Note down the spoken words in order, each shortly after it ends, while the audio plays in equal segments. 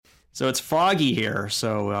So it's foggy here,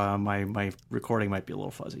 so my recording might be a little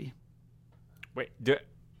fuzzy. Wait,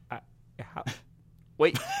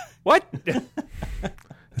 wait, what?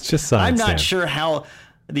 It's just science. I'm not Dan. sure how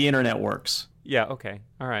the internet works. Yeah, okay.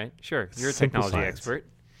 All right, sure. You're a Simple technology science. expert.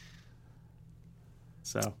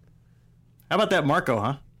 So, how about that Marco,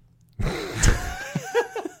 huh?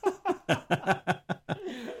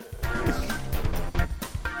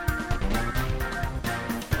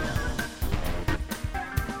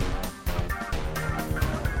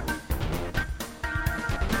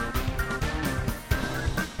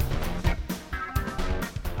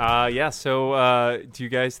 So do you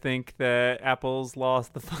guys think that Apple's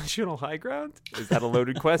lost the functional high ground? Is that a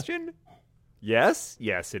loaded question? Yes?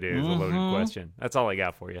 Yes, it is a loaded question. That's all I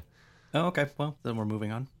got for you. Oh, okay. Well, then we're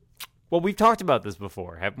moving on. Well, we've talked about this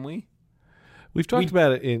before, haven't we? We've talked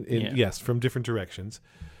about it in Yeah. yes, from different directions.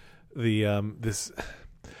 We've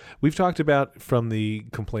talked about from the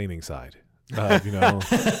complaining side. I'm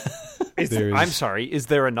sorry, is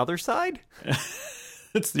there another side?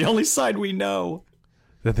 It's the only side we know.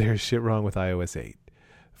 that there's shit wrong with iOS 8,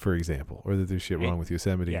 for example, or that there's shit wrong with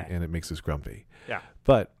Yosemite Yeah. and it makes us grumpy. Yeah.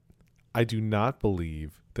 But I do not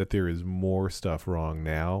believe that there is more stuff wrong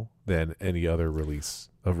now than any other releases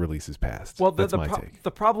past. Well, that's my take.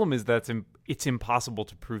 The problem is that it's impossible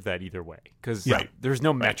to prove that either way because there's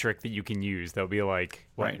no metric that you can use. They'll be like,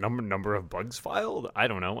 what, number of bugs filed? I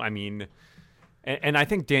don't know. I mean, and I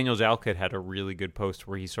think Daniel Jalkut had a really good post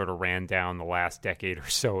where he sort of ran down the last decade or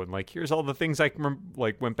so and like, here's all the things I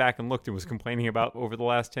went back and looked and was complaining about over the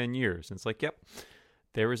last 10 years. And it's like, yep,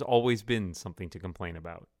 there has always been something to complain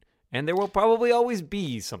about. And there will probably always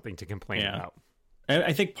be something to complain about.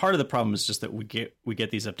 I think part of the problem is just that we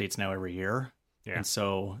get these updates now every year. Yeah. And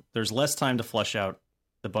so there's less time to flush out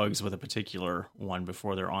the bugs with a particular one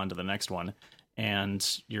before they're on to the next one. And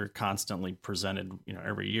you're constantly presented,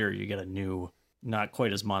 every year you get a new, not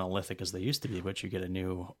quite as monolithic as they used to be, but you get a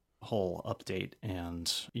new whole update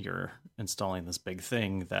and you're installing this big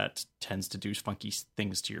thing that tends to do funky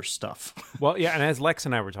things to your stuff. Well, yeah, and as Lex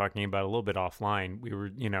and I were talking about a little bit offline, we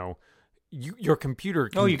were, your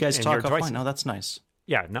computer. You guys and talk your device- offline. No, that's nice.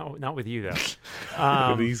 Yeah, no, not with you though. Look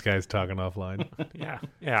at these guys talking offline. Yeah.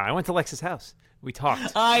 I went to Lex's house. We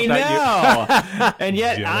talked. I about know, and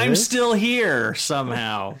yet I'm Jealous? still here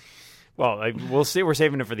somehow. Well, we'll see. We're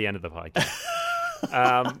saving it for the end of the podcast.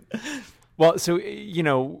 Well, so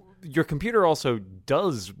your computer also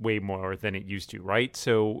does way more than it used to, right?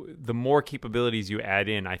 So the more capabilities you add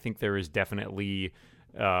in, I think there is definitely,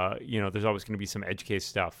 there's always going to be some edge case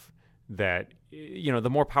stuff that, the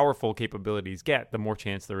more powerful capabilities get, the more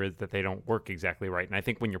chance there is that they don't work exactly right. And I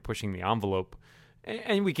think when you're pushing the envelope,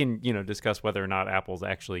 and we can, discuss whether or not Apple's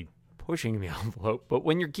actually pushing the envelope, but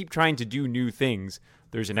when you keep trying to do new things,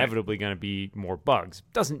 there's inevitably going to be more bugs.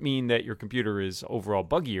 Doesn't mean that your computer is overall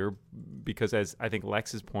buggier, because as I think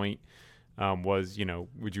Lex's point was,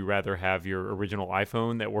 would you rather have your original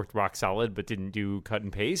iPhone that worked rock solid but didn't do cut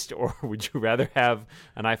and paste, or would you rather have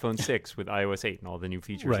an iPhone 6 with iOS 8 and all the new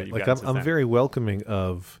features that Right. you've Like got since I'm then? very welcoming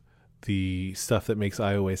of the stuff that makes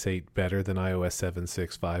iOS 8 better than iOS 7,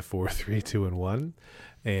 6, 5, 4, 3, 2, and 1.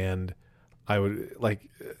 And I would like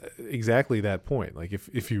exactly that point. Like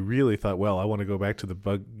if you really thought, well, I want to go back to the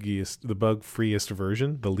bug-freest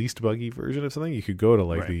version, the least buggy version of something, you could go to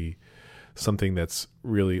like something that's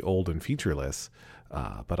really old and featureless.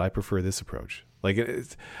 But I prefer this approach. Like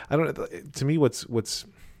I don't. To me,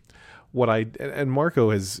 and Marco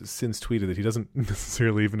has since tweeted that he doesn't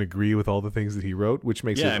necessarily even agree with all the things that he wrote, which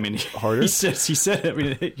makes it harder. He said. I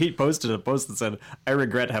mean, he posted a post that said, "I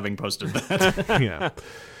regret having posted that." Yeah.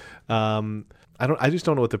 I just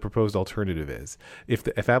don't know what the proposed alternative is. If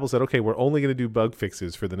Apple said, okay, we're only going to do bug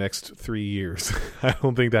fixes for the next 3 years, I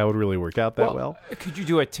don't think that would really work out that well. Could you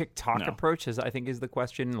do a TikTok approach, as I think is the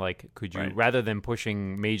question? Like, could you, rather than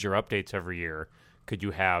pushing major updates every year, could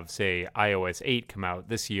you have, say, iOS 8 come out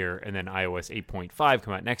this year and then iOS 8.5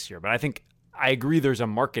 come out next year? But I agree there's a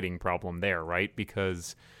marketing problem there, right?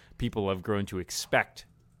 Because people have grown to expect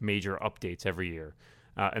major updates every year.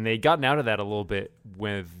 And they gotten out of that a little bit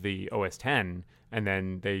with the OS 10, and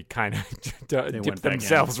then they kind of dipped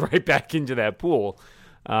themselves right back into that pool.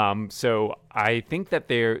 So I think that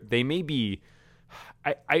they may be.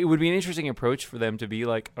 It would be an interesting approach for them to be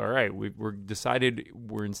like, all right, we're decided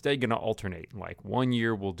we're instead going to alternate. Like 1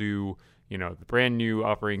 year we'll do the brand new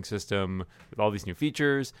operating system with all these new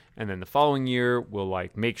features, and then the following year we'll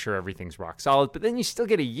like make sure everything's rock solid. But then you still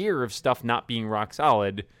get a year of stuff not being rock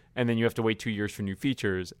solid. and then you have to wait 2 years for new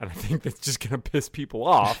features. And I think that's just going to piss people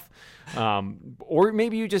off. Or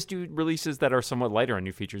maybe you just do releases that are somewhat lighter on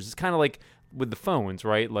new features. It's kind of like with the phones,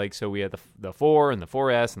 right? Like, so we had the 4 and the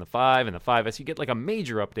 4S and the 5 and the 5S. You get like a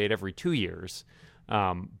major update every 2 years.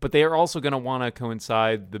 But they are also going to want to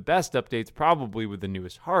coincide the best updates probably with the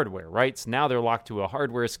newest hardware, right? So now they're locked to a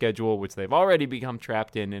hardware schedule, which they've already become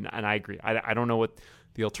trapped in. And I agree. I don't know what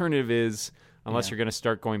the alternative is unless you're going to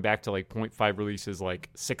start going back to like 0.5 releases like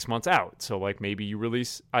 6 months out. So like maybe you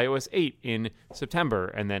release iOS 8 in September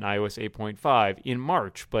and then iOS 8.5 in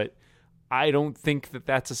March. But I don't think that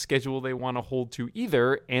that's a schedule they want to hold to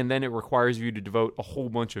either. And then it requires you to devote a whole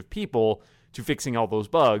bunch of people to fixing all those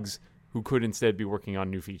bugs who could instead be working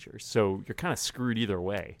on new features. So you're kind of screwed either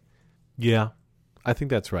way. Yeah, I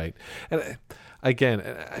think that's right. And again,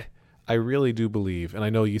 I really do believe, and I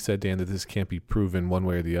know you said, Dan, that this can't be proven one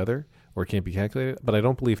way or the other, or it can't be calculated, but I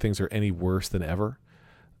don't believe things are any worse than ever.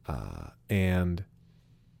 And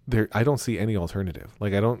I don't see any alternative.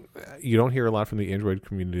 Like you don't hear a lot from the Android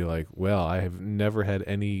community like, well, I have never had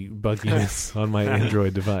any bugginess on my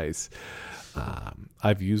Android device.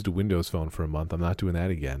 I've used a Windows phone for a month. I'm not doing that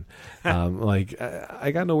again.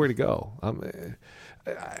 I got nowhere to go.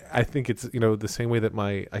 I think it's, the same way that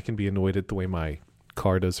I can be annoyed at the way my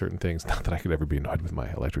car does certain things. Not that I could ever be annoyed with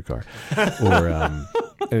my electric car, or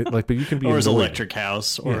but you can be or annoyed. his electric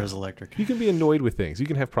house, or his electric. You can be annoyed with things. You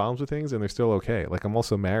can have problems with things, and they're still okay. Like, I'm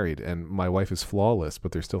also married, and my wife is flawless,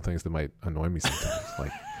 but there's still things that might annoy me sometimes.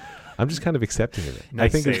 Like, I'm just kind of accepting of it.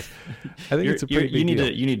 Nice I think it's a pretty big deal.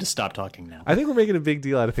 You need to stop talking now. I think we're making a big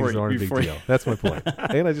deal out of things that aren't a big deal. That's my point.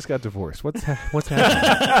 And I just got divorced. What's happening?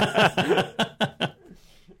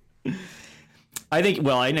 I think,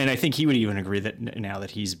 and I think he would even agree that now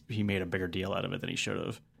that he made a bigger deal out of it than he should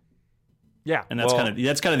have. Yeah, and that's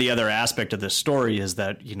kind of the other aspect of this story is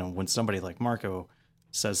that when somebody like Marco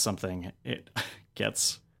says something, it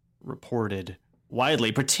gets reported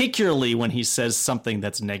widely, particularly when he says something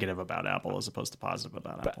that's negative about Apple as opposed to positive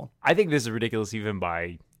about Apple. I think this is ridiculous even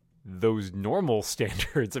by those normal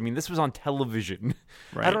standards. I mean, this was on television.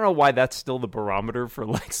 Right. I don't know why that's still the barometer for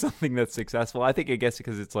like something that's successful. I guess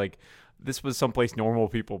because it's like this was someplace normal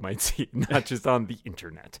people might see it, not just on the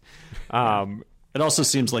internet. It also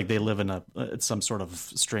seems like they live in some sort of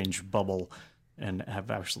strange bubble and have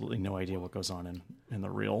absolutely no idea what goes on in the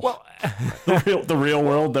real the real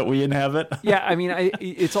world that we inhabit. Yeah, I mean,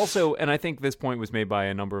 it's also, and I think this point was made by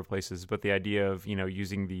a number of places, but the idea of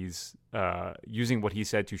using using what he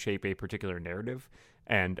said to shape a particular narrative.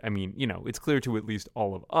 And I mean, it's clear to at least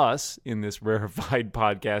all of us in this rarefied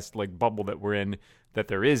podcast like bubble that we're in that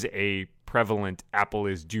there is a prevalent Apple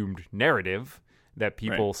is doomed narrative that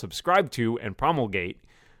people subscribe to and promulgate,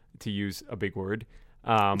 to use a big word.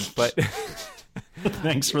 But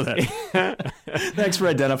thanks for that. Thanks for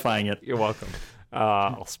identifying it. You're welcome.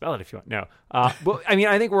 I'll spell it if you want. No. Well, I mean,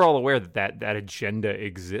 I think we're all aware that agenda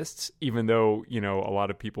exists, even though, a lot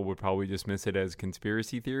of people would probably dismiss it as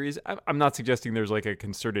conspiracy theories. I'm not suggesting there's like a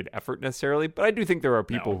concerted effort necessarily, but I do think there are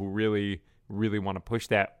people who really, really want to push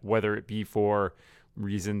that, whether it be for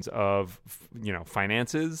reasons of,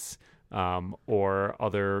 finances, or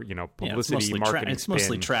other, publicity, marketing. It's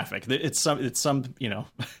mostly traffic. It's some,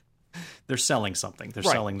 they're selling something. They're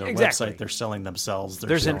selling their website. They're selling themselves.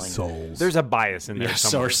 There's souls. There's a bias in there.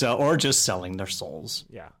 Or just selling their souls.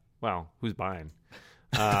 Yeah. Well, who's buying?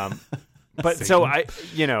 But so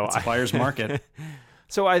it's a buyer's market.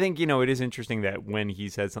 So I think, it is interesting that when he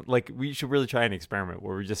says something, like, we should really try an experiment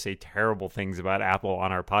where we just say terrible things about Apple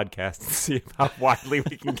on our podcast and see how widely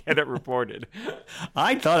we can get it reported.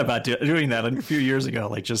 I thought about doing that a few years ago,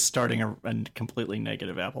 like just starting a completely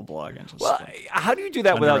negative Apple blog. And just, how do you do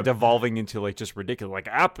that without devolving into like just ridiculous,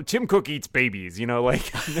 like Tim Cook eats babies,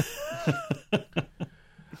 like...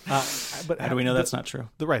 But how do we know that's not true?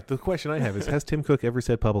 The question I have is, has Tim Cook ever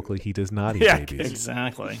said publicly he does not eat babies?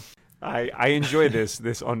 Exactly. I enjoy this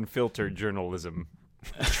unfiltered journalism,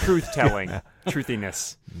 truth-telling,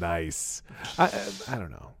 truthiness. Nice. I don't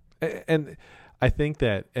know. And I think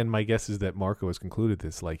that, and my guess is that Marco has concluded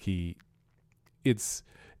this, like as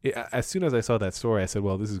soon as I saw that story, I said,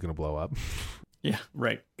 well, this is going to blow up. Yeah,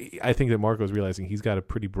 right. I think that Marco's realizing he's got a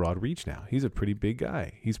pretty broad reach now. He's a pretty big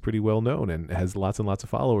guy. He's pretty well known and has lots and lots of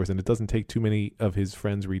followers, and it doesn't take too many of his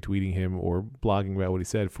friends retweeting him or blogging about what he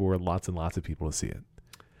said for lots and lots of people to see it.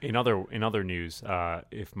 In other news,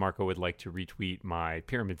 if Marco would like to retweet my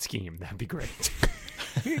pyramid scheme, that'd be great.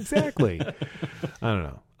 Exactly. I don't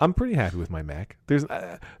know. I'm pretty happy with my Mac.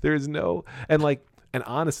 There's no, and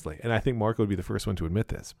honestly, and I think Marco would be the first one to admit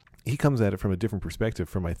this. He comes at it from a different perspective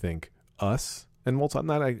from, I think, us And Waltz, I'm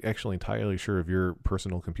not actually entirely sure of your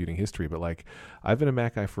personal computing history, but like I've been a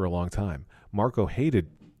Mac guy for a long time. Marco hated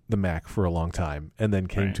the Mac for a long time and then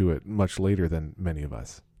came to it much later than many of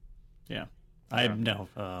us. Yeah. I know,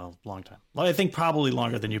 long time. I think probably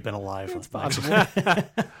longer than you've been alive. It's possible.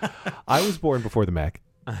 I was born before the Mac.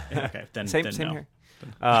 Okay, then same no.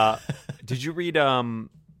 here. Did you read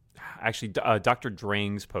actually Dr.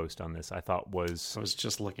 Drang's post on this? I thought was I was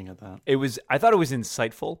just looking at that. I thought it was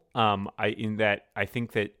insightful. I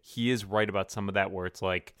think that he is right about some of that where it's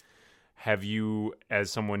like, have you, as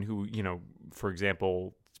someone who, for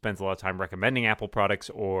example, spends a lot of time recommending Apple products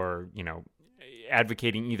or,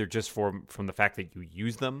 advocating either just from the fact that you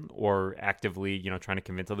use them or actively, trying to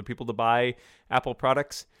convince other people to buy Apple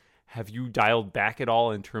products, have you dialed back at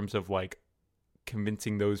all in terms of like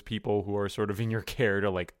convincing those people who are sort of in your care to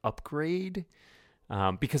like upgrade?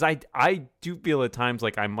 Because I do feel at times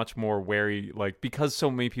like I'm much more wary, like because so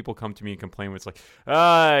many people come to me and complain, it's like,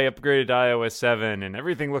 I upgraded to iOS 7 and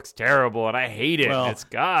everything looks terrible and I hate it. Well, it's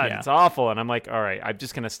awful. And I'm like, all right, I'm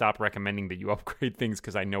just going to stop recommending that you upgrade things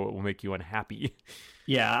because I know it will make you unhappy.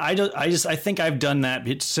 Yeah, I think I've done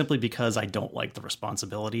that simply because I don't like the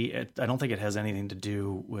responsibility. I don't think it has anything to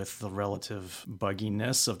do with the relative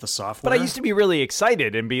bugginess of the software. But I used to be really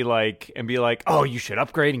excited and be like, oh, you should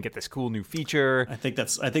upgrade and get this cool new feature. I think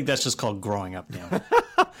that's just called growing up now.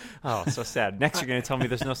 Oh, so sad. Next, you're going to tell me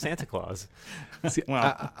there's no Santa Claus. See,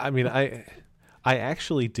 well, I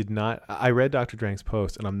actually did not. I read Dr. Drang's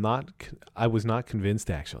post, and I was not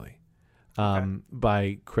convinced actually.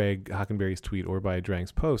 By Craig Hockenberry's tweet or by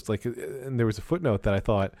Drang's post. And there was a footnote that I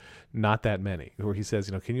thought not that many, where he says,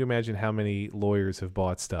 can you imagine how many lawyers have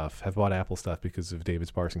bought Apple stuff because of David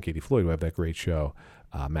Sparks and Katie Floyd, who have that great show,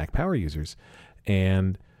 Mac Power Users.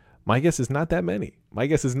 And my guess is not that many. My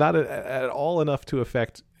guess is not at all enough to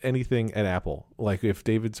affect anything at Apple. Like if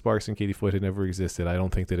David Sparks and Katie Floyd had never existed, I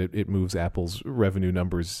don't think that it moves Apple's revenue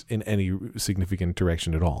numbers in any significant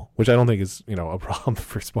direction at all, which I don't think is, a problem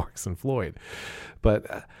for Sparks and Floyd.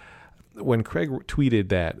 But when Craig tweeted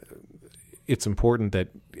that it's important that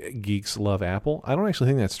geeks love Apple, I don't actually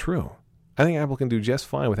think that's true. I think Apple can do just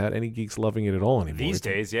fine without any geeks loving it at all anymore. These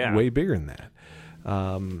days, yeah. Way bigger than that.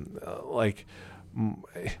 And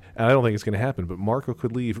I don't think it's going to happen, but Marco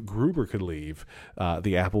could leave, Gruber could leave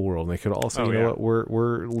the Apple world, and they could all say, what,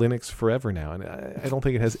 we're Linux forever now, and I don't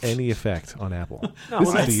think it has any effect on Apple. By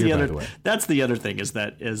the way. That's the other thing is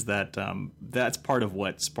that that's part of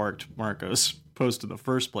what sparked Marco's post in the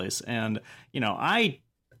first place, and I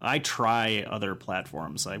try other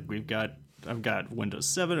platforms. I've got Windows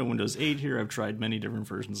 7 and Windows 8 here. I've tried many different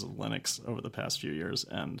versions of Linux over the past few years,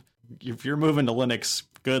 and if you're moving to Linux,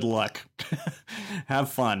 good luck. Have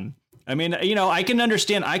fun. I mean, I can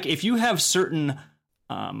understand if you have certain,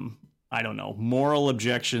 moral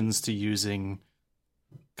objections to using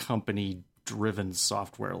company-driven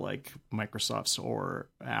software like Microsoft's or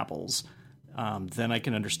Apple's, then I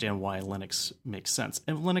can understand why Linux makes sense.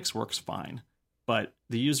 And Linux works fine, but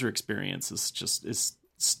the user experience is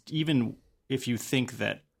even if you think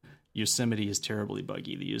that Yosemite is terribly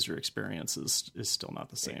buggy, the user experience is still not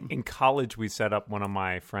the same. In college, we set up one of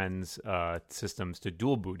my friend's systems to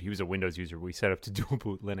dual boot. He was a Windows user. We set up to dual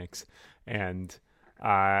boot Linux, and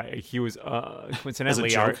he was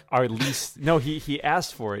coincidentally our least. No, he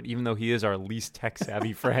asked for it, even though he is our least tech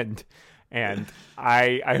savvy friend. And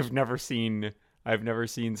I have never seen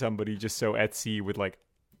somebody just so at sea with like,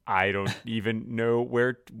 I don't even know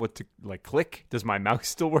what to like click. Does my mouse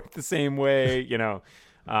still work the same way?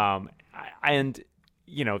 And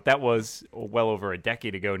that was well over a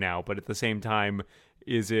decade ago now, but at the same time,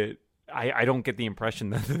 I don't get the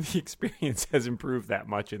impression that the experience has improved that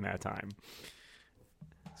much in that time.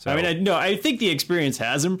 So, I think the experience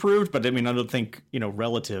has improved, but I don't think,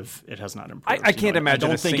 relative, it has not improved. I can't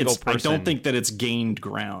imagine a single person. I don't think that it's gained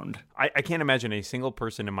ground. I can't imagine a single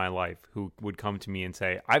person in my life who would come to me and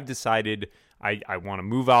say, I've decided I want to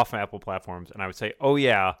move off Apple platforms. And I would say, oh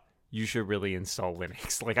yeah, you should really install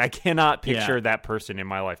Linux. Like, I cannot picture that person in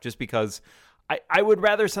my life just because I would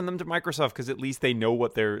rather send them to Microsoft because at least they know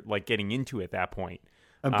what they're like getting into at that point.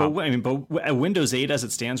 But Windows 8 as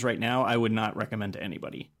it stands right now, I would not recommend to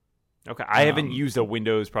anybody. Okay, I haven't used a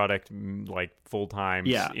Windows product like full time.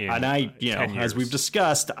 Yeah, and 10 years. As we've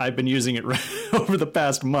discussed, I've been using it over the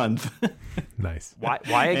past month. Nice.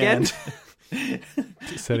 Why again?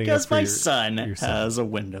 Because my son has a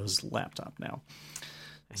Windows laptop now.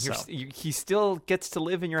 He still gets to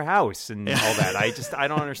live in your house and all that. I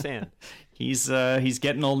don't understand. He's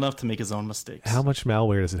getting old enough to make his own mistakes. How much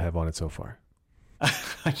malware does it have on it so far?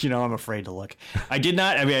 I'm afraid to look. I did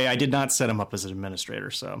not set him up as an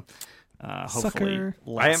administrator, so Hopefully, Sucker.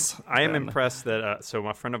 less. I am than- impressed that. So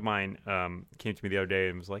a friend of mine came to me the other day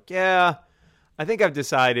and was like, "Yeah, I think I've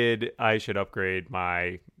decided I should upgrade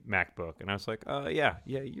my MacBook." And I was like, yeah,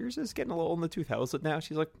 yours is getting a little in the tooth. How is it now?"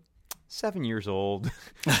 She's like, 7 years old.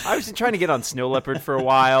 I was trying to get on Snow Leopard for a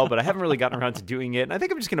while, but I haven't really gotten around to doing it. And I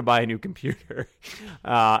think I'm just going to buy a new computer.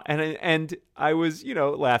 And I was,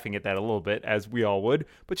 laughing at that a little bit, as we all would.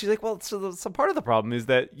 But she's like, well, so part of the problem is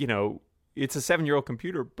that, it's a 7-year-old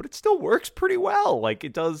computer, but it still works pretty well. Like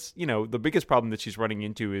it does, the biggest problem that she's running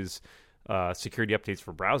into is security updates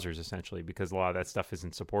for browsers, essentially, because a lot of that stuff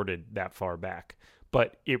isn't supported that far back.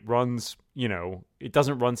 But it runs, it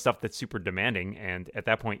doesn't run stuff that's super demanding. And at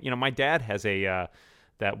that point, my dad has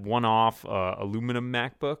that one-off aluminum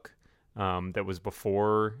MacBook that was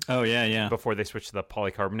before. Oh yeah. Before they switched to the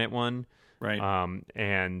polycarbonate one, Right.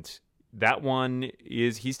 and that one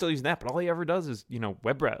he's still using that, but all he ever does is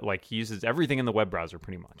he uses everything in the web browser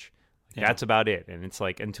pretty much. Yeah. That's about it. And it's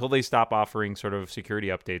like until they stop offering sort of security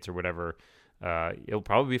updates or whatever. It'll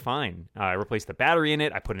probably be fine. I replaced the battery in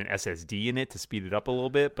it. I put an SSD in it to speed it up a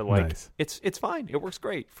little bit, but Nice. it's fine. It works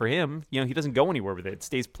great for him. He doesn't go anywhere with it. It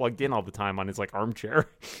stays plugged in all the time on his armchair.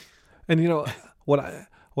 And what I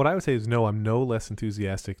would say is no, I'm no less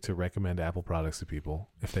enthusiastic to recommend Apple products to people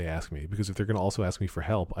if they ask me, because if they're going to also ask me for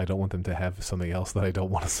help, I don't want them to have something else that I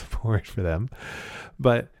don't want to support for them.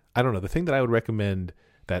 But I don't know. The thing that I would recommend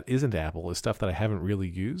that isn't Apple is stuff that I haven't really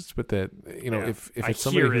used, but that if it's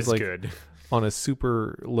somebody who's like good. on a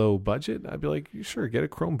super low budget, I'd be like, sure, get a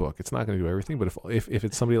Chromebook. It's not going to do everything, but if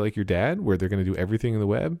it's somebody like your dad, where they're going to do everything in the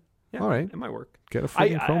web, all right, it might work. get a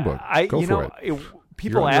freaking Chromebook. Go for it.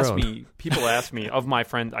 People You're on your ask own. me. People ask me of my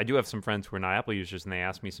friends. I do have some friends who are not Apple users, and they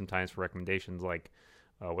ask me sometimes for recommendations, like,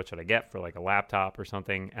 what should I get for like a laptop or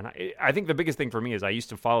something? And I think the biggest thing for me is I used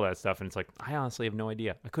to follow that stuff, and it's like I honestly have no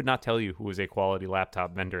idea. I could not tell you who is a quality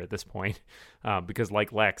laptop vendor at this point, because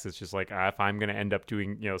like Lex, it's just like if I'm going to end up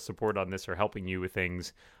doing support on this or helping you with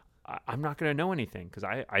things, I'm not going to know anything because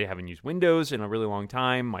I haven't used Windows in a really long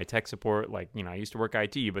time. My tech support, I used to work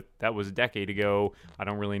IT, but that was a decade ago. I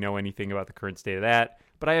don't really know anything about the current state of that.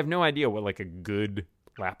 But I have no idea what a good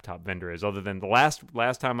laptop vendor is, other than the last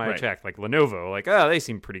time I checked, Lenovo. They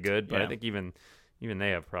seem pretty good, but I think even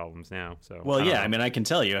they have problems now. So I mean, I can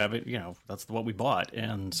tell you, that's what we bought,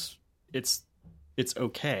 and it's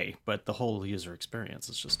okay, but the whole user experience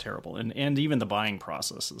is just terrible, and even the buying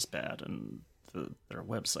process is bad, and their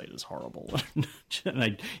website is horrible.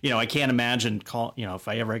 And I can't imagine if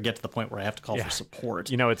I ever get to the point where I have to call for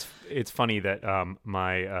support. It's funny that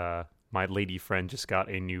my lady friend just got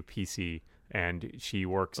a new PC, and she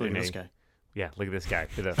works Look in at this guy. Yeah, look at this guy.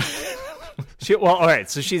 All right.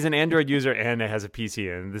 So she's an Android user and has a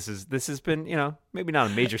PC, and this has been, maybe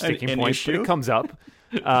not a major sticking an point, issue? but it comes up.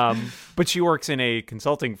 But she works in a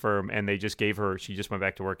consulting firm, and they just gave her. She just went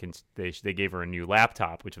back to work, and they gave her a new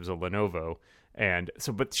laptop, which was a Lenovo. And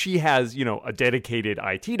so, but she has, a dedicated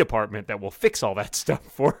IT department that will fix all that stuff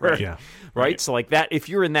for her. Yeah. Right. So that, if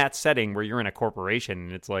you're in that setting where you're in a corporation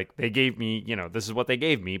and it's like, they gave me, this is what they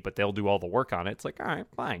gave me, but they'll do all the work on it. It's like, all right,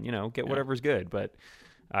 fine, get whatever's good. But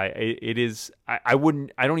I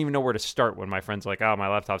don't even know where to start when my friend's like, oh, my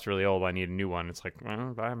laptop's really old, I need a new one. It's like,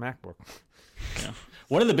 well, buy a MacBook. Yeah.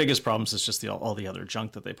 One of the biggest problems is just all the other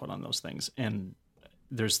junk that they put on those things. And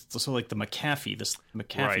there's the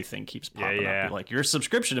McAfee thing keeps popping up. Like, your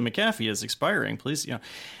subscription to McAfee is expiring, please.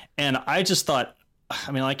 And I just thought,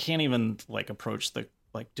 I can't even approach do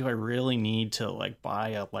I really need to buy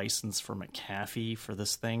a license for McAfee for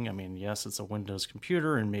this thing? I mean, yes, it's a Windows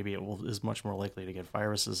computer, and maybe is much more likely to get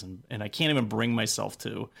viruses, and I can't even bring myself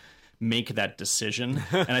to make that decision.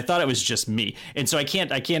 And I thought it was just me, and so I can't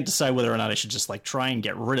decide whether or not I should just try and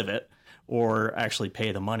get rid of it or actually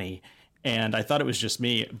pay the money. And I thought it was just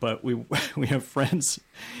me, but we have friends,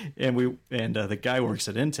 and the guy works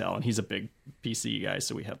at Intel, and he's a big PC guy,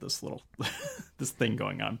 so we have this little this thing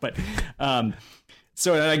going on. But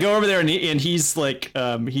so I go over there, and he's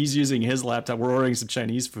he's using his laptop. We're ordering some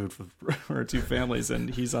Chinese food for our two families,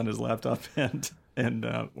 and he's on his laptop and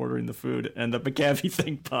ordering the food, and the McAfee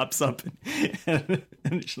thing pops up, and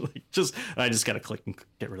she's I just got to click and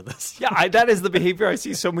get rid of this. Yeah, that is the behavior I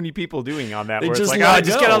see so many people doing on that. They where just it's like,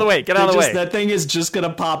 just get out of the way, That thing is just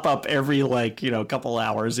gonna pop up every couple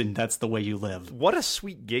hours, and that's the way you live. What a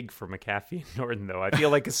sweet gig for McAfee and Norton, though. I feel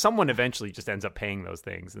like someone eventually just ends up paying those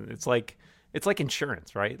things, and it's like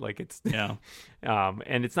insurance, right?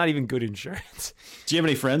 And it's not even good insurance. Do you have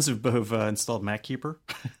any friends who've installed MacKeeper?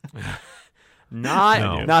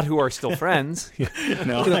 Not who are still friends.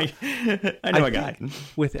 No, I know a guy.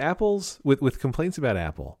 With Apple's with complaints about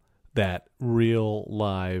Apple that real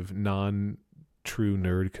live non true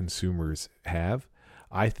nerd consumers have.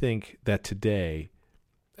 I think that today,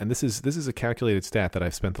 and this is a calculated stat that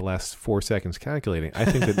I've spent the last 4 seconds calculating, I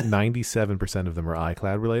think that 97% of them are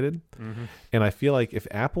iCloud related. Mm-hmm. And I feel like if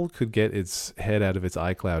Apple could get its head out of its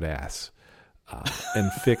iCloud ass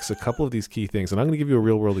and fix a couple of these key things, and I'm going to give you a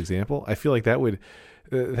real world example, I feel like that would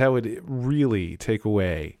really take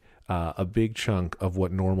away a big chunk of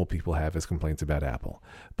what normal people have as complaints about Apple.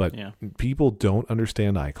 But people don't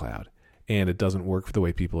understand iCloud, and it doesn't work the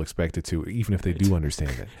way people expect it to, even if they do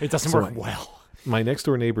understand it. It doesn't work well. My next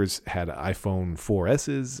door neighbors had iPhone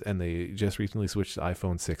 4Ss, and they just recently switched to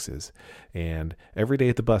iPhone 6s. And every day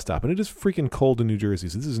at the bus stop, and it is freaking cold in New Jersey,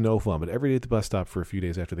 so this is no fun, but every day at the bus stop for a few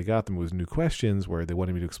days after they got them was new questions where they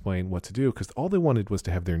wanted me to explain what to do, because all they wanted was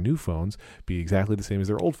to have their new phones be exactly the same as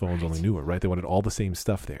their old phones, only newer, right? They wanted all the same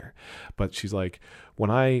stuff there. But she's like, when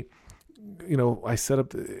I set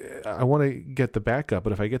up, I want to get the backup,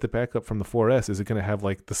 but if I get the backup from the 4S, is it going to have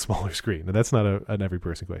like the smaller screen? And that's not an every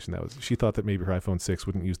person question. She thought that maybe her iPhone 6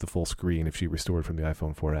 wouldn't use the full screen if she restored from the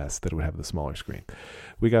iPhone 4S, that it would have the smaller screen.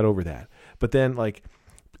 We got over that. But then like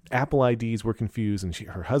Apple IDs were confused, and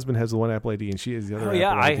her husband has the one Apple ID and she has the other.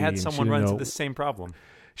 I had someone run into the same problem.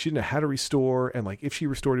 She didn't know how to restore, and like if she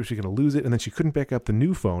restored it, she was going to lose it, and then she couldn't back up the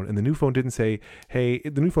new phone, and the new phone didn't say, "Hey,"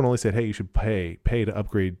 the new phone only said, "Hey, you should pay to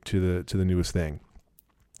upgrade to the newest thing.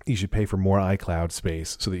 You should pay for more iCloud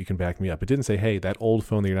space so that you can back me up." It didn't say, "Hey, that old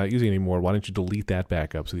phone that you're not using anymore, why don't you delete that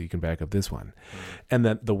backup so that you can back up this one?" And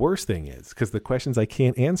then the worst thing is, because the questions I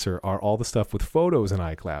can't answer are all the stuff with photos in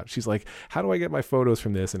iCloud. She's like, "How do I get my photos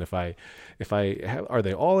from this? And if I have, are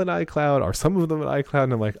they all in iCloud? Are some of them in iCloud?"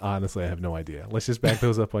 And I'm like, honestly, I have no idea. Let's just back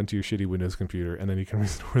those up onto your shitty Windows computer, and then you can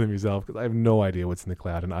restore them yourself, because I have no idea what's in the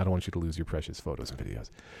cloud, and I don't want you to lose your precious photos and videos.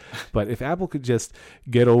 But if Apple could just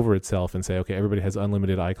get over itself and say, okay, everybody has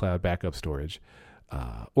unlimited iCloud backup storage,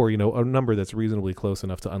 or a number that's reasonably close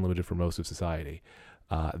enough to unlimited for most of society,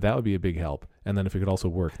 that would be a big help. And then if it could also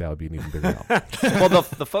work, that would be an even bigger help. Well,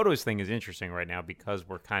 the photos thing is interesting right now because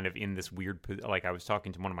we're kind of in this weird, like I was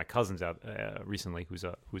talking to one of my cousins out recently who's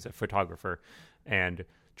a photographer, and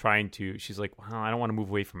she's like, well, I don't want to move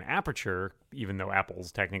away from Aperture, even though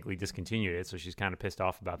Apple's technically discontinued it, so she's kind of pissed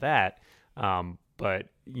off about that. But,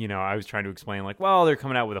 I was trying to explain, like, well, they're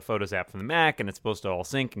coming out with a Photos app from the Mac, and it's supposed to all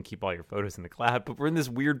sync and keep all your photos in the cloud. But we're in this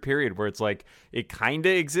weird period where it's like, it kind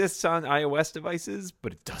of exists on iOS devices,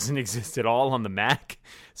 but it doesn't exist at all on the Mac.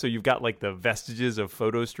 So you've got, like, the vestiges of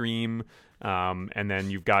PhotoStream, and then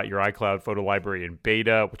you've got your iCloud photo library in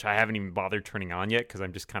beta, which I haven't even bothered turning on yet because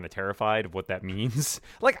I'm just kind of terrified of what that means.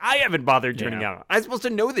 Like, I haven't bothered turning on. I'm supposed to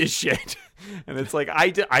know this shit. And it's like,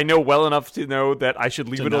 I know well enough to know that I should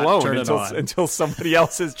leave it alone until somebody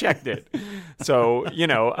else has checked it. So,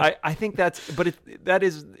 I think that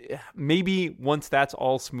is maybe once that's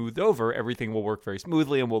all smoothed over, everything will work very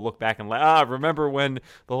smoothly, and we'll look back and remember when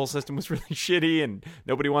the whole system was really shitty and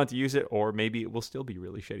nobody wanted to use it, or maybe it will still be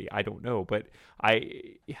really shitty. I don't know. But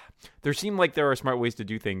there seem like there are smart ways to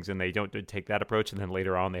do things, and they don't take that approach, and then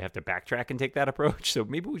later on they have to backtrack and take that approach. So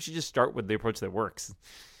maybe we should just start with the approach that works.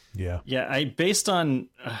 Yeah. Based on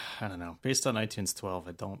iTunes 12,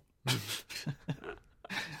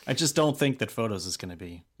 I just don't think that Photos is going to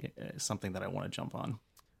be something that I want to jump on.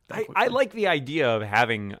 I like the idea of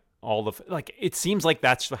having all it seems like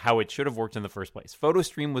that's how it should have worked in the first place.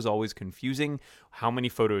 PhotoStream was always confusing. How many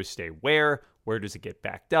photos stay where? Where does it get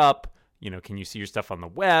backed up? Can you see your stuff on the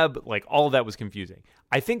web? Like, all of that was confusing.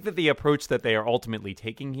 I think that the approach that they are ultimately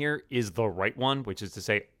taking here is the right one, which is to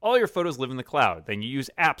say all your photos live in the cloud. Then you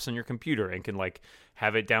use apps on your computer and can, like,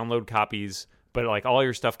 have it download copies, but, like, all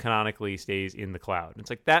your stuff canonically stays in the cloud. And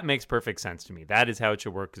it's like, that makes perfect sense to me. That is how it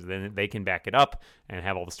should work, because then they can back it up and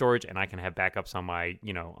have all the storage, and I can have backups on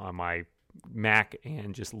my Mac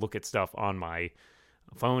and just look at stuff on my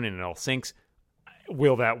phone, and it all syncs.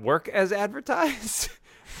 Will that work as advertised?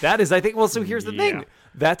 That is, I think, well, so here's the thing.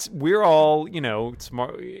 We're all,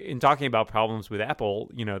 smart in talking about problems with Apple.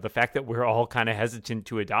 The fact that we're all kind of hesitant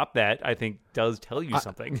to adopt that, I think, does tell you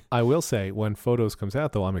something. I will say, when Photos comes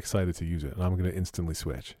out, though, I'm excited to use it, and I'm going to instantly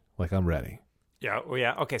switch. Like, I'm ready. Yeah. Well,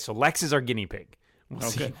 yeah. Okay. So Lex is our guinea pig.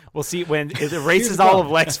 We'll see when it erases all of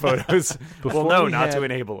Lex photos. We'll know not to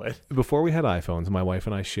enable it. Before we had iPhones, my wife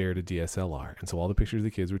and I shared a DSLR, and so all the pictures of the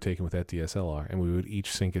kids were taken with that DSLR, and we would each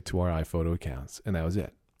sync it to our iPhoto accounts, and that was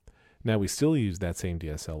it. Now, we still use that same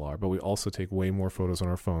DSLR, but we also take way more photos on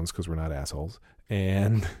our phones because we're not assholes.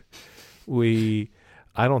 And I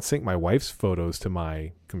don't sync my wife's photos to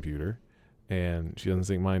my computer, and she doesn't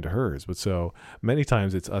sync mine to hers. But so many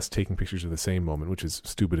times it's us taking pictures of the same moment, which is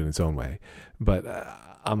stupid in its own way. But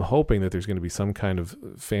I'm hoping that there's going to be some kind of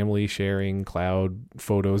family sharing cloud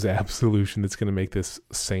photos app solution that's going to make this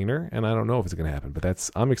saner. And I don't know if it's going to happen, but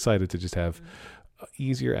I'm excited to just have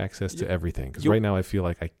easier access to everything, because right now I feel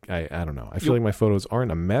like I don't know. I feel like my photos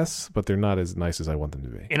aren't a mess, but they're not as nice as I want them to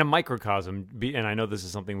be. In a microcosm, and I know this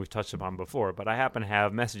is something we've touched upon before, but I happen to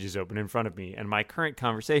have messages open in front of me, and my current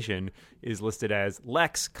conversation is listed as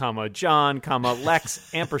Lex, John,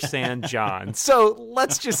 Lex, ampersand John. So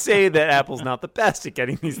let's just say that Apple's not the best at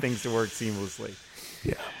getting these things to work seamlessly.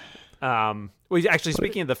 Yeah. Well, actually,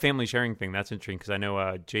 speaking of the family sharing thing, that's interesting, because I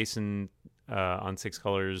know Jason on Six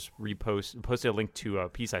Colors posted a link to a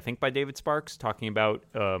piece, I think, by David Sparks, talking about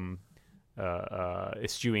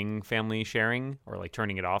eschewing family sharing, or like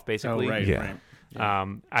turning it off, basically. Oh, right, yeah. right. Yeah.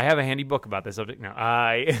 I have a handy book about this subject now.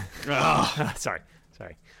 Sorry.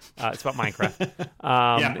 It's about Minecraft.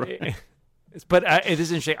 Yeah, right. But it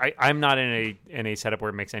is interesting. I'm not in a setup where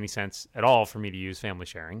it makes any sense at all for me to use family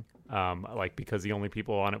sharing, because the only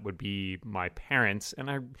people on it would be my parents,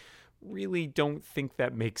 and I really don't think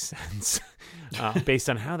that makes sense based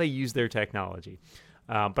on how they use their technology.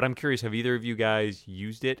 But I'm curious, have either of you guys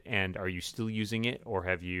used it, and are you still using it, or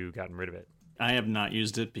have you gotten rid of it? I have not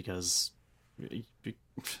used it because,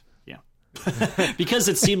 because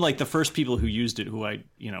it seemed like the first people who used it,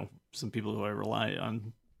 some people who I rely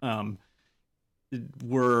on,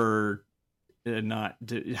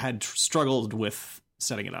 had struggled with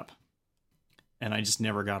setting it up. And I just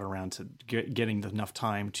never got around to getting enough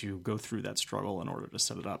time to go through that struggle in order to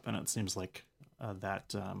set it up. And it seems like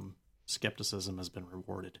that skepticism has been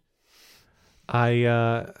rewarded.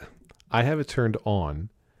 I have it turned on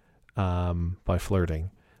by flirting,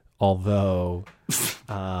 although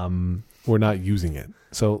we're not using it.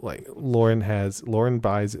 So like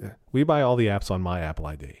we buy all the apps on my Apple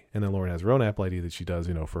ID, and then Lauren has her own Apple ID that she does,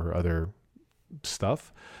 for her other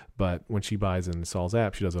stuff. But when she buys and installs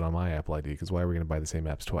apps, she does it on my Apple ID, because why are we going to buy the same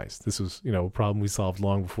apps twice? This was, a problem we solved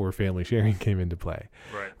long before family sharing came into play.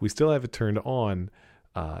 Right. We still have it turned on,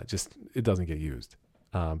 just it doesn't get used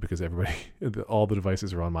because all the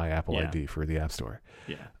devices are on my Apple ID for the App Store.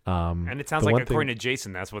 Yeah. And it sounds like, according to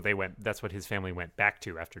Jason, that's what his family went back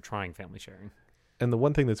to after trying family sharing. And the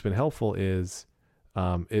one thing that's been helpful is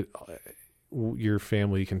your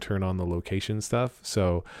family can turn on the location stuff.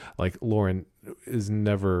 So like Lauren is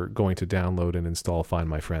never going to download and install Find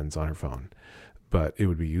My Friends on her phone, but it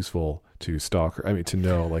would be useful to stalk her. I mean, to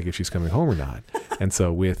know like if she's coming home or not. And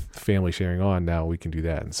so with family sharing on, now we can do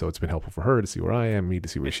that. And so it's been helpful for her to see where I am, me to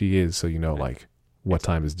see where she is. So, like what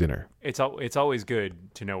time is dinner. It's always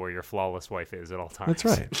good to know where your flawless wife is at all times. That's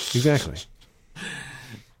right. Exactly.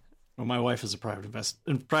 Well, my wife is a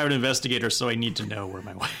private investigator, so I need to know where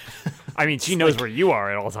my wife. I mean, she knows where you are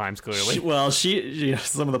at all times. Clearly, she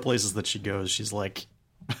some of the places that she goes, she's like,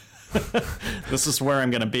 "This is where I'm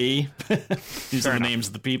going to be." These are the names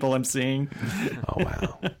of the people I'm seeing. Oh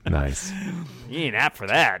wow, nice. You need an app for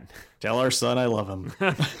that. Tell our son I love him.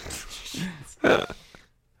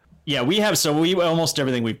 Yeah, we almost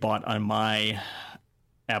everything we've bought on my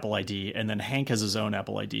Apple ID, and then Hank has his own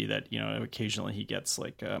Apple ID that occasionally he gets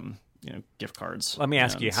like gift cards. Let me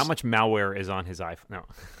ask you, how much malware is on his iPhone? No,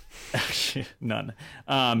 none.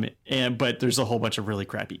 But there's a whole bunch of really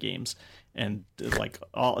crappy games, and like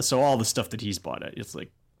all the stuff that he's bought, it's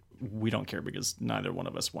like we don't care because neither one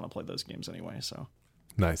of us want to play those games anyway. So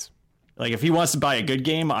nice. Like if he wants to buy a good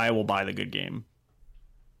game, I will buy the good game.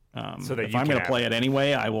 So that if I'm going to play it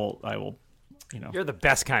anyway, I will. You're the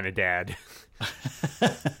best kind of dad.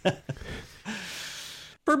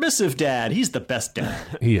 Permissive dad. He's the best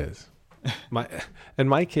dad. He is.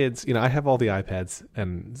 My kids, I have all the iPads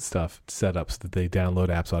and stuff set up so that they download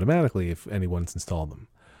apps automatically if anyone's installed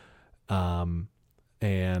them.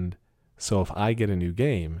 And so if I get a new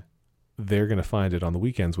game, they're going to find it on the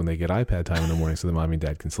weekends when they get iPad time in the morning so that mommy and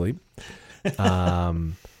dad can sleep.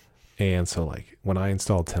 And so like when I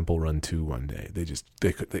installed Temple Run 2 one day, they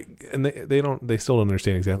still don't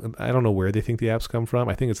understand exactly. I don't know where they think the apps come from.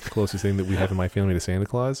 I think it's the closest thing that we have in my family to Santa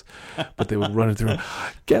Claus, but they would run it through.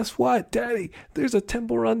 Guess what, Daddy? There's a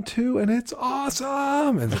Temple Run 2 and it's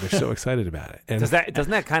awesome. And they're so excited about it. And doesn't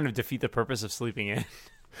that kind of defeat the purpose of sleeping in?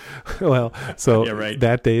 Well, so yeah, right.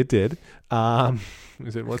 That day it did. We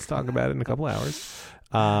said, let's talk about it in a couple hours.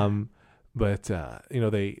 But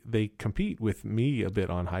they compete with me a bit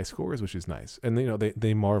on high scores, which is nice. And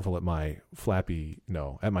they marvel at my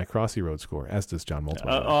at my Crossy Road score, as does John Moulton.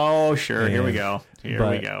 Oh, sure. Here we go. Here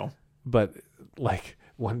we go. But like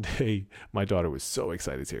one day my daughter was so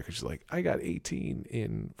excited here because she's like, I got 18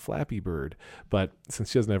 in Flappy Bird. But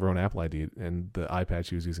since she doesn't have her own Apple ID, and the iPad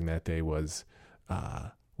she was using that day was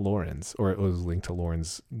Lauren's, or it was linked to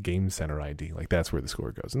Lauren's Game Center ID. Like, that's where the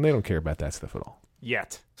score goes. And they don't care about that stuff at all.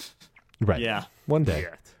 Yet. Right. Yeah. One day.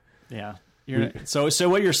 Yet. Yeah. So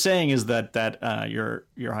what you're saying is that your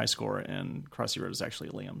high score in Crossy Road is actually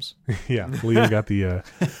Liam's. Yeah. Liam got the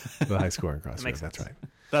high score in Crossy Road.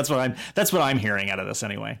 That's right. That's what I'm hearing out of this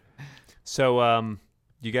anyway. So,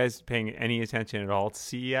 you guys paying any attention at all to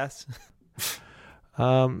CES?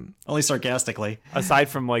 Only sarcastically. Aside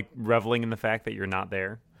from like reveling in the fact that you're not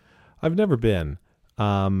there. I've never been.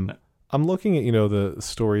 I'm looking at, the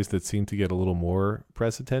stories that seem to get a little more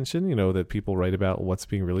press attention, that people write about what's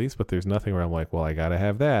being released, but there's nothing where I'm like, well, I got to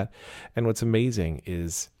have that. And what's amazing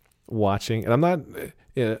is watching, and I'm not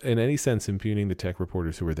in any sense impugning the tech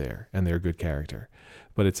reporters who were there, and they're a good character,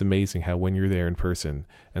 but it's amazing how when you're there in person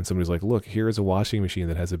and somebody's like, look, here is a washing machine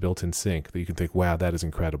that has a built-in sink, that you can think, wow, that is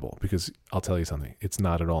incredible. Because I'll tell you something, it's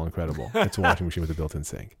not at all incredible. It's a washing machine with a built-in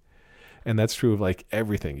sink. And that's true of like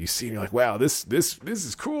everything you see. And you're like, wow, this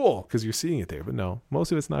is cool because you're seeing it there. But no,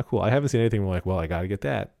 most of it's not cool. I haven't seen anything where like, well, I got to get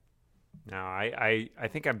that. No, I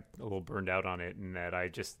think I'm a little burned out on it, in that I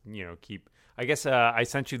just keep. I guess I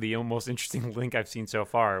sent you the most interesting link I've seen so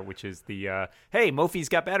far, which is the hey, Mophie's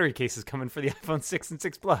got battery cases coming for the iPhone 6 and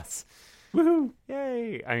 6 Plus. Woohoo!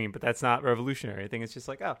 Yay! I mean, but that's not revolutionary. I think it's just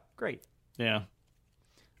like, oh, great. Yeah.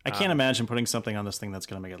 I can't imagine putting something on this thing that's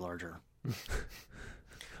going to make it larger.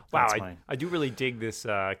 Wow, I do really dig this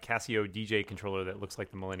Casio DJ controller that looks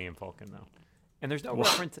like the Millennium Falcon, though. And there's no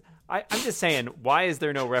reference. I'm just saying, why is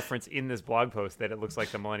there no reference in this blog post that it looks like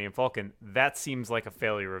the Millennium Falcon? That seems like a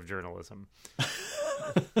failure of journalism.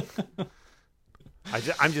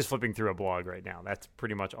 I'm just flipping through a blog right now. That's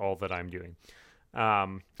pretty much all that I'm doing.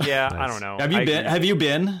 Yeah, nice. I don't know. Have you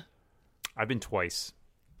been? I've been twice.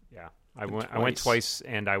 Yeah, I went twice,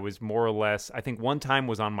 and I was more or less. I think one time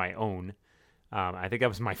was on my own. I think that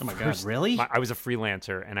was my first. God, really? I was a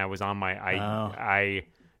freelancer, and I was on my.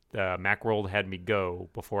 The Macworld had me go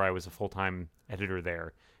before I was a full-time editor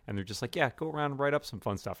there, and they're just like, "Yeah, go around and write up some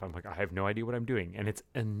fun stuff." I'm like, I have no idea what I'm doing, and it's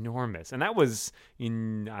enormous. And that was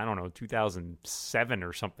in 2007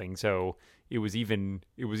 or something. So it was even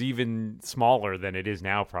smaller than it is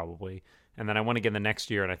now, probably. And then I went again the next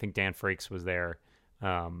year, and I think Dan Frakes was there,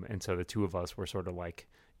 and so the two of us were sort of like.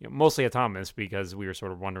 Mostly autonomous because we were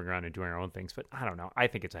sort of wandering around and doing our own things. But I don't know. I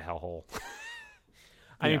think it's a hellhole.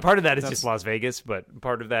 I mean, part of that is just Las Vegas, but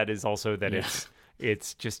part of that is also that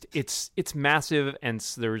it's massive, and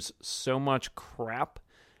there's so much crap,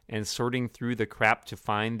 and sorting through the crap to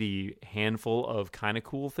find the handful of kind of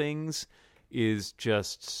cool things is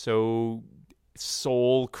just so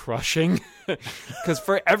soul crushing. Because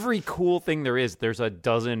for every cool thing there's a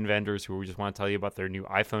dozen vendors who just want to tell you about their new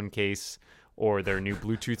iPhone case or their new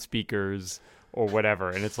Bluetooth speakers or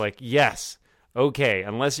whatever. And it's like, yes, okay,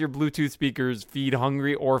 unless your Bluetooth speakers feed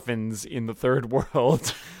hungry orphans in the third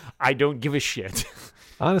world, I don't give a shit.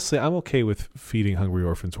 Honestly, I'm okay with feeding hungry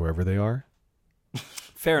orphans wherever they are.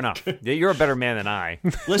 Fair enough. You're a better man than I.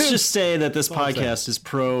 Let's just say that this podcast is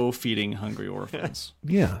pro feeding hungry orphans.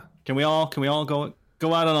 Yeah. Can we all go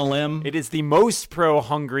out on a limb? It is the most pro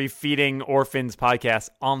hungry feeding orphans podcast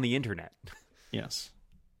on the internet. Yes.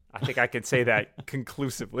 I think I could say that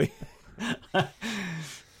conclusively.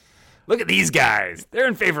 Look at these guys. They're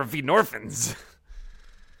in favor of feeding orphans.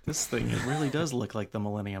 This thing, it really does look like the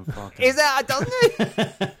Millennium Falcon. Is that, doesn't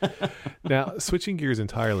it? Now, switching gears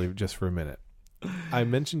entirely just for a minute. I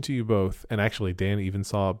mentioned to you both, and actually Dan even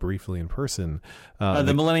saw briefly in person.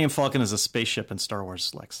 The Millennium Falcon is a spaceship in Star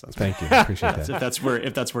Wars, Lex. Thank you. I appreciate that.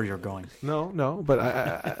 if that's where you're going. No,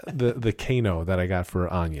 but the Kano that I got for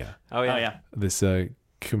Anya. Oh, yeah. This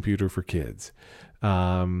computer for kids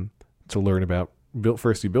to learn about.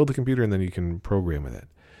 First, you build the computer, and then you can program with it.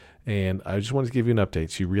 And I just wanted to give you an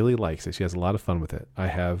update. She really likes it. She has a lot of fun with it. I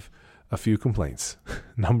have a few complaints.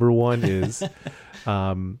 Number one is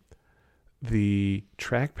the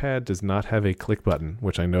trackpad does not have a click button,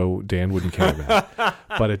 which I know Dan wouldn't care about.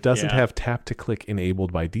 But it doesn't have tap to click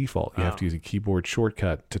enabled by default. You have to use a keyboard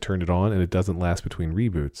shortcut to turn it on, and it doesn't last between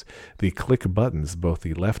reboots. The click buttons, both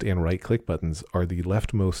the left and right click buttons, are the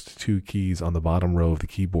leftmost two keys on the bottom row of the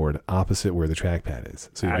keyboard, opposite where the trackpad is.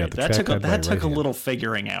 So you got the trackpad. That took a little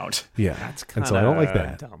figuring out. Yeah, that's and so I don't like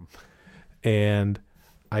that. Dumb. And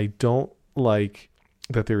I don't like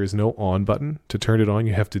that there is no on button. To turn it on,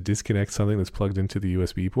 you have to disconnect something that's plugged into the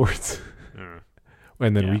USB ports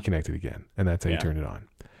and then reconnect it again. And that's how you turn it on.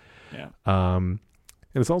 Yeah.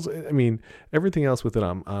 And it's also, I mean, everything else with it,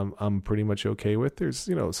 I'm pretty much okay with. There's,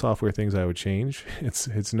 software things I would change.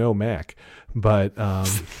 It's no Mac, but I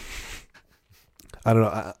don't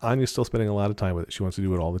know. Anya's still spending a lot of time with it. She wants to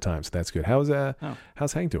do it all the time, so that's good. How's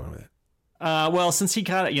Hank doing with it? Well, since he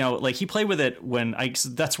got it, he played with it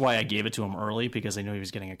that's why I gave it to him early, because I knew he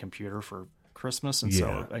was getting a computer for Christmas, and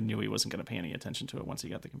so I knew he wasn't going to pay any attention to it once he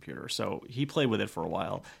got the computer. So he played with it for a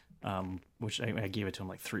while, which I gave it to him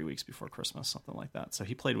like 3 weeks before Christmas, something like that. So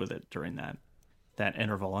he played with it during that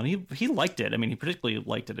interval, and he liked it. I mean, he particularly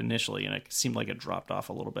liked it initially, and it seemed like it dropped off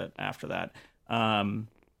a little bit after that. And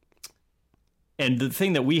the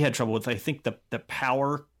thing that we had trouble with, I think the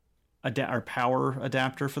power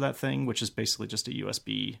adapter for that thing, which is basically just a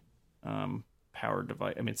USB powered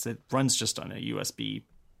device. I mean, it runs just on a USB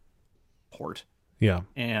port. Yeah.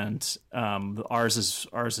 And ours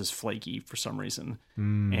is flaky for some reason.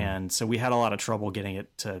 And so we had a lot of trouble getting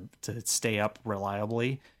it to stay up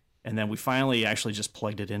reliably. And then we finally actually just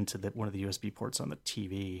plugged it into one of the USB ports on the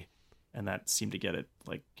TV, and that seemed to get it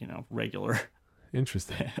regular.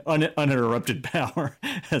 Interesting. Uninterrupted power,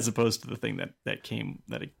 as opposed to the thing that it came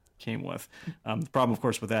with. The problem, of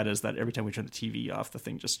course, with that is that every time we turn the TV off, the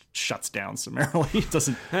thing just shuts down summarily. It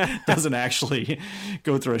doesn't actually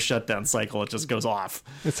go through a shutdown cycle. It just goes off.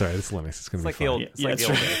 It's all right. It's Linux. It's going to be fine. It's like the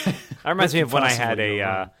old days. That reminds me of when I had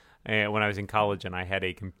when I was in college and I had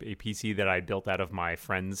a PC that I built out of my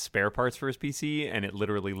friend's spare parts for his PC, and it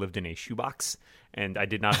literally lived in a shoebox. And I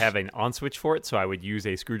did not have an on switch for it, so I would use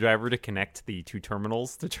a screwdriver to connect the two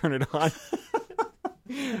terminals to turn it on.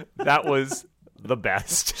 That was the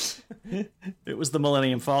best. It was the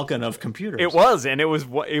Millennium Falcon of computers. It was, and it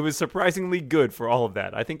was surprisingly good for all of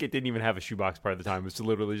that. I think it didn't even have a shoebox part of the time. It was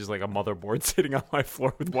literally just like a motherboard sitting on my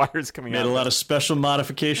floor with wires coming out. Made a lot of special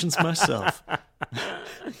modifications myself.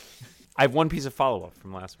 I have one piece of follow-up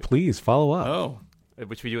from last week. Please follow up. Oh,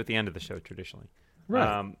 which we do at the end of the show traditionally.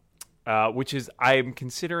 Right. Which is, I'm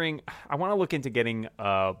considering, I want to look into getting,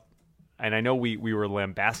 and I know we were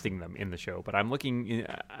lambasting them in the show, but I'm kind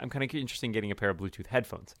of interested in getting a pair of Bluetooth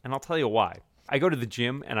headphones. And I'll tell you why. I go to the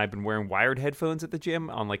gym, and I've been wearing wired headphones at the gym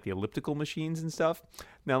on like the elliptical machines and stuff.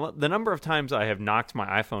 Now, the number of times I have knocked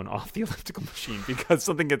my iPhone off the elliptical machine because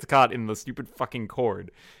something gets caught in the stupid fucking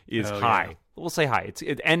cord is high. Yeah. We'll say high.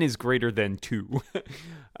 N is greater than 2.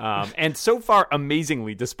 And so far,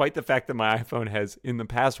 amazingly, despite the fact that my iPhone has, in the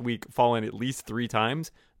past week, fallen at least 3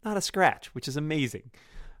 times, not a scratch, which is amazing.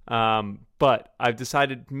 But I've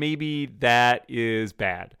decided maybe that is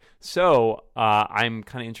bad. So I'm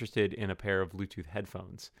kind of interested in a pair of Bluetooth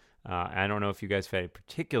headphones. I don't know if you guys have had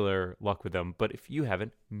particular luck with them, but if you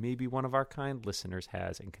haven't, maybe one of our kind listeners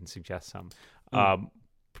has and can suggest some.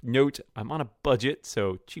 Note, I'm on a budget,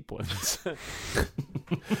 so cheap ones.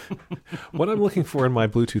 What I'm looking for in my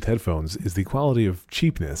Bluetooth headphones is the quality of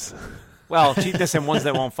cheapness. Well, cheapness and ones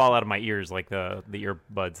that won't fall out of my ears, like the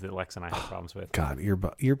earbuds that Lex and I have problems with. God,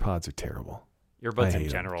 earpods are terrible. Earbuds in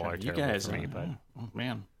general are terrible guys, for me. But oh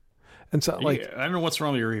man, and so I don't know what's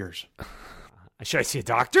wrong with your ears. Should I see a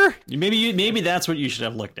doctor? Maybe that's what you should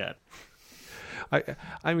have looked at.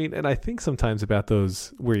 I mean, and I think sometimes about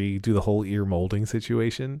those where you do the whole ear molding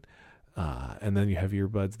situation, and then you have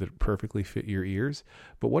earbuds that perfectly fit your ears.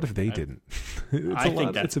 But what if they didn't?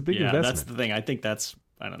 It's a big investment. That's the thing. I think I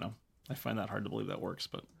don't know. I find that hard to believe that works,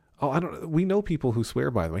 but I don't know. We know people who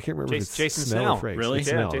swear by them. I can't remember if it's Jason Snell. Snell. Really? It's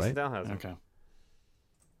Yeah, Snell, Jason right? Snell has them. okay.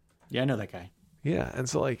 Yeah, I know that guy. Yeah, and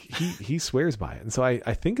so like he swears by it, and so I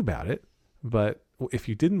think about it, but if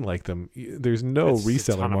you didn't like them, there's no It's a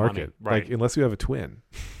reseller ton of market, money, right. like unless you have a twin.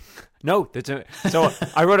 No, so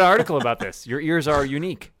I wrote an article about this. Your ears are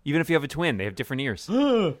unique. Even if you have a twin, they have different ears.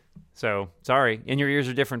 So, sorry. And your ears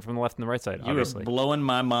are different from the left and the right side, obviously. You are blowing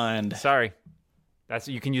my mind. Sorry.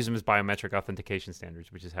 You can use them as biometric authentication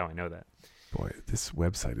standards, which is how I know that. Boy, this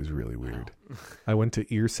website is really weird. I went to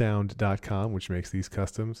earsound.com, which makes these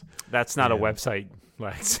customs. That's not a website,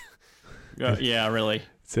 Lex. Yeah, really. It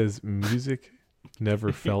says music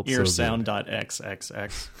never felt so good.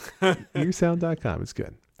 Earsound.xxx. Earsound.com. It's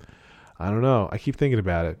good. I don't know. I keep thinking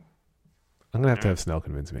about it. I'm going to have Snell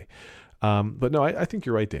convince me. But no, I think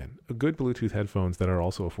you're right, Dan. A good Bluetooth headphones that are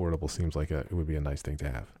also affordable seems like it would be a nice thing to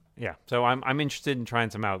have. Yeah, so I'm interested in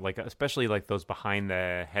trying some out, like especially like those behind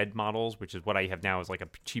the head models, which is what I have now is like a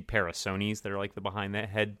cheap pair of Sonys that are like the behind the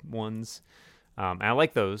head ones. And I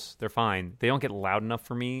like those; they're fine. They don't get loud enough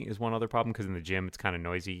for me. Is one other problem because in the gym it's kind of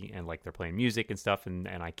noisy and like they're playing music and stuff, and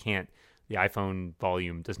I can't. The iPhone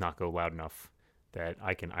volume does not go loud enough that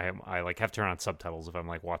I like have to turn on subtitles if I'm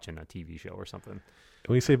like watching a TV show or something.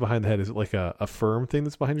 When you say behind the head, is it like a firm thing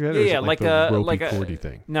that's behind your head? Or Yeah, is it like a ropey, like cordy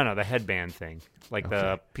thing. No, the headband thing, like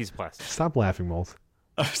the piece of plastic. Stop laughing, Moles.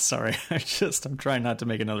 Sorry, I'm trying not to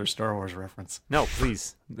make another Star Wars reference. No,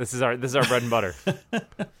 please. This is our bread and butter.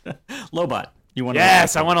 Lobot. You want?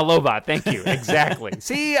 Yes, I want a Lobot. Thank you. Exactly.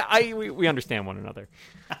 See, we understand one another.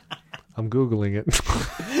 I'm Googling it.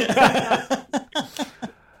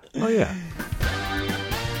 Oh, yeah.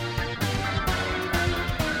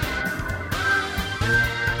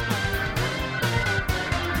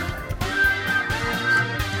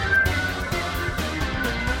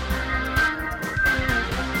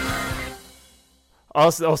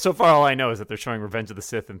 Also, so far, all I know is that they're showing Revenge of the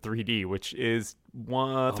Sith in 3D, which is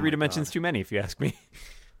 3 dimensions too many, if you ask me.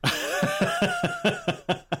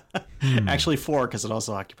 Actually, 4, because it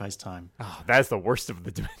also occupies time. Oh, that's the worst of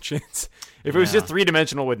the dimensions. If it was just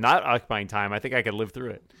 3-dimensional with not occupying time, I think I could live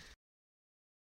through it.